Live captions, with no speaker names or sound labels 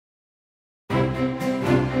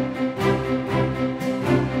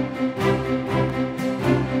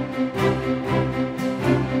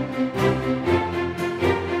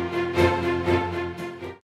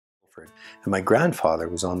My grandfather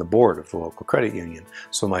was on the board of the local credit union,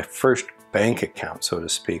 so my first bank account, so to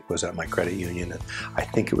speak, was at my credit union, and I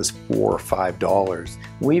think it was $4 or $5.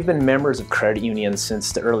 We've been members of credit unions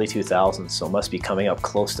since the early 2000s, so it must be coming up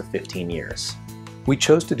close to 15 years. We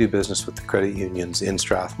chose to do business with the credit unions in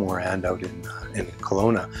Strathmore and out in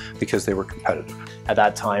Kelowna because they were competitive. At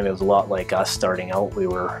that time, it was a lot like us starting out. We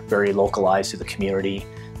were very localized to the community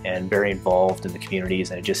and very involved in the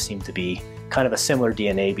communities, and it just seemed to be kind of a similar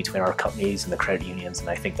DNA between our companies and the credit unions, and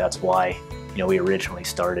I think that's why we originally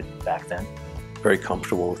started back then. Very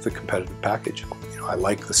comfortable with the competitive package. I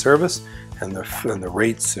like the service and the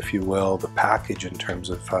rates, if you will. The package in terms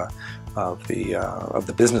of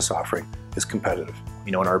the business offering is competitive.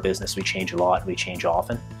 In our business we change a lot, we change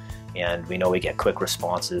often, and we know we get quick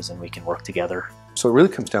responses and we can work together. So it really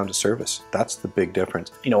comes down to service. That's the big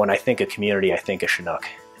difference. When I think of community, I think of Chinook.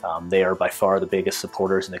 They are by far the biggest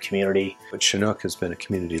supporters in the community. But Chinook has been a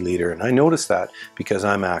community leader, and I notice that because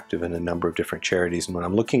I'm active in a number of different charities, and when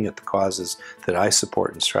I'm looking at the causes that I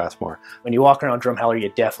support in Strathmore. When you walk around Drumheller, you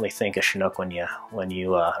definitely think of Chinook when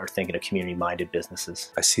you are thinking of community-minded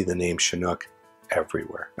businesses. I see the name Chinook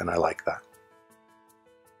everywhere, and I like that.